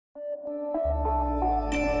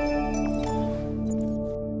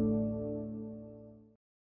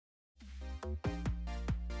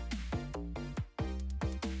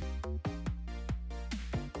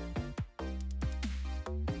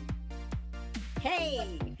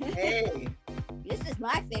Hey, Hey, this is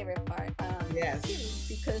my favorite part. Too, yes,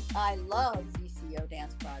 because I love ZCO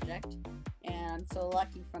Dance Project, and I'm so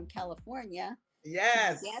lucky from California to be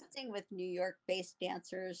yes. dancing with New York-based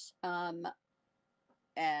dancers. And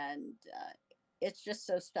it's just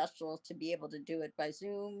so special to be able to do it by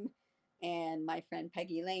Zoom. And my friend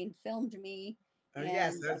Peggy Lane filmed me, Oh,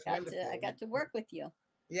 yes, and that's I wonderful. got to work with you.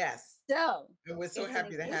 Yes, So and we're so it's an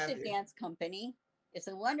happy to have inclusive you. dance company. It's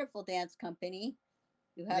a wonderful dance company.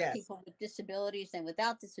 You have Yes, people with disabilities and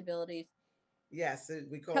without disabilities. yes.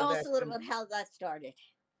 We call Tell us that. a little bit how that started.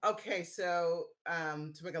 Okay, so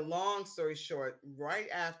to make a long story short, right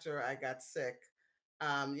after I got sick,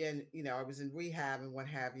 and I was in rehab and what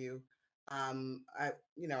have you. I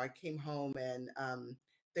came home and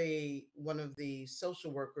one of the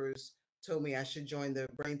social workers told me I should join the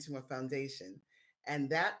Brain Tumor Foundation. And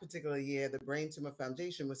that particular year, the Brain Tumor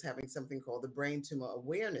Foundation was having something called the Brain Tumor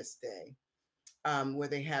Awareness Day, where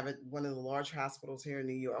they have it one of the large hospitals here in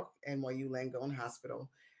New York, NYU Langone Hospital.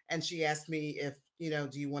 And she asked me if, do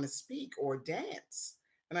you want to speak or dance?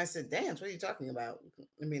 And I said, dance, what are you talking about?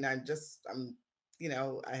 I mean, I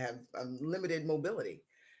have limited mobility.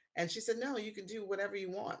 And she said, no, you can do whatever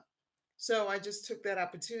you want. So I just took that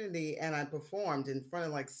opportunity and I performed in front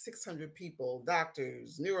of like 600 people,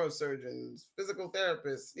 doctors, neurosurgeons, physical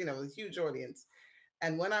therapists, a huge audience.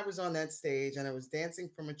 And when I was on that stage and I was dancing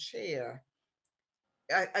from a chair,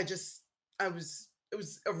 I just, it was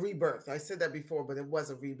a rebirth. I said that before, but it was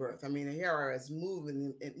a rebirth. I mean, here I was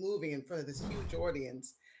moving in front of this huge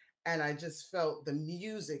audience, and I just felt the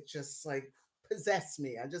music just like possess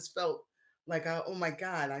me. I just felt like, oh my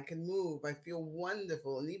God, I can move. I feel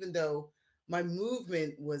wonderful. And even though my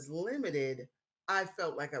movement was limited, I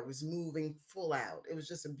felt like I was moving full out. It was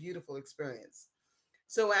just a beautiful experience.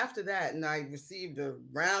 So after that, and I received a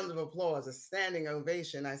round of applause, a standing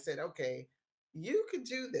ovation, I said, okay, you could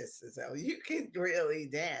do this, Giselle. You could really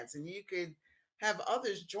dance and you could have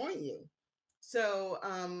others join you. So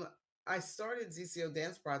I started ZCO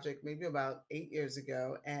Dance Project maybe about 8 years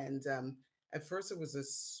ago. And at first, it was a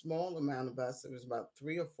small amount of us, it was about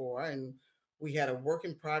three or four. And we had a work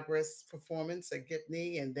in progress performance at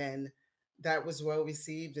Gipney. And then that was well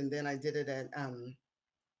received. And then I did it at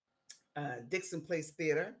Dixon Place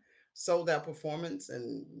Theater, sold out performance,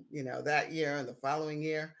 and that year and the following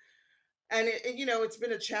year. And it's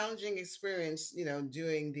been a challenging experience,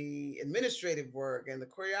 doing the administrative work and the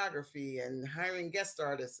choreography and hiring guest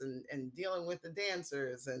artists and dealing with the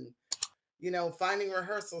dancers and finding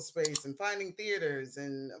rehearsal space and finding theaters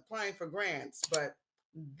and applying for grants. But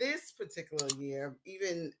this particular year,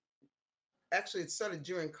 even actually it started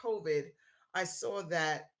during COVID, I saw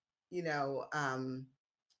that you know um,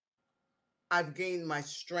 I've gained my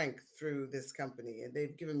strength through this company, and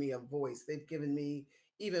they've given me a voice. They've given me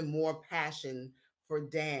even more passion for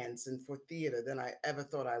dance and for theater than I ever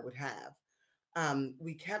thought I would have.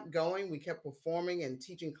 We kept going, we kept performing and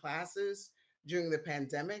teaching classes during the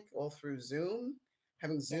pandemic, all through Zoom,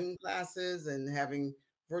 having Yes, Zoom classes and having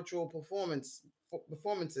virtual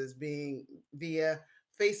performances being via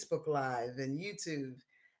Facebook Live and YouTube.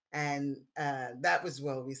 And that was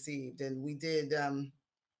well received. And we did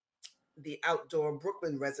the outdoor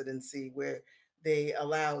Brooklyn residency, where they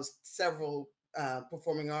allow several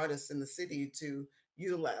performing artists in the city to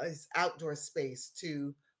utilize outdoor space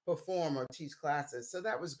to perform or teach classes. So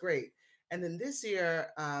that was great. And then this year,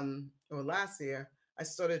 or last year, I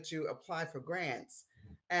started to apply for grants.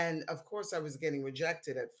 And of course, I was getting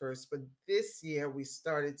rejected at first, but this year we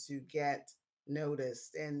started to get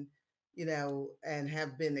noticed and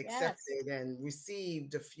have been yes, accepted and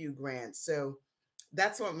received a few grants. So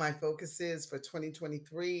that's what my focus is for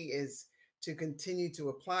 2023, is to continue to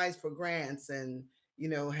apply for grants and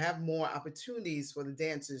have more opportunities for the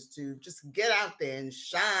dancers to just get out there and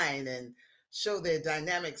shine and show their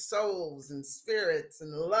dynamic souls and spirits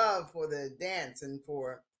and love for the dance and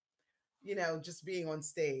for just being on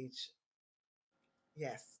stage.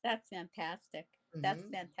 Yes. that's fantastic. That's Hmm.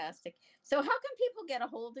 fantastic. So, how can people get a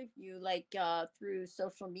hold of you? Like through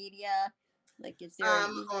social media? Like, is there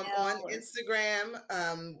an On email or? Instagram,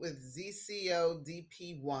 with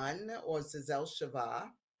ZCODP1 or Zazel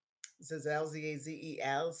Shavah. Zazel,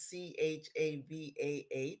 ZAZEL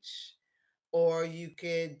CHAVAH. Or you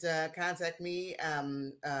could contact me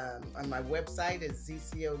on my website is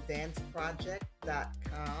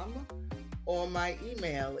zcodanceproject.com, or my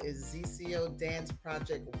email is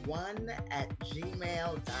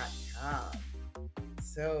zcodanceproject1@gmail.com.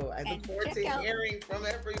 So I look And forward check to out, hearing from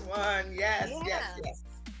everyone. Yes, yes, yeah, yes,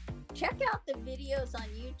 check out the videos on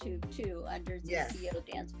YouTube too under yes, ZCO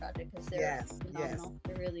Dance Project because they're yes, yes, phenomenal.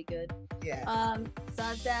 They're really good. yes,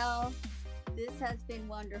 Zazel, This has been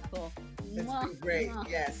wonderful. It's Mwah, been great. mwah.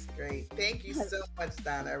 Yes, great. Thank you so much,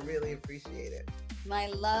 Donna. I really appreciate it. My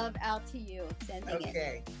love out to you. Sending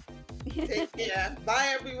Okay. it. Take care.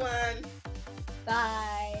 Bye, everyone. Bye.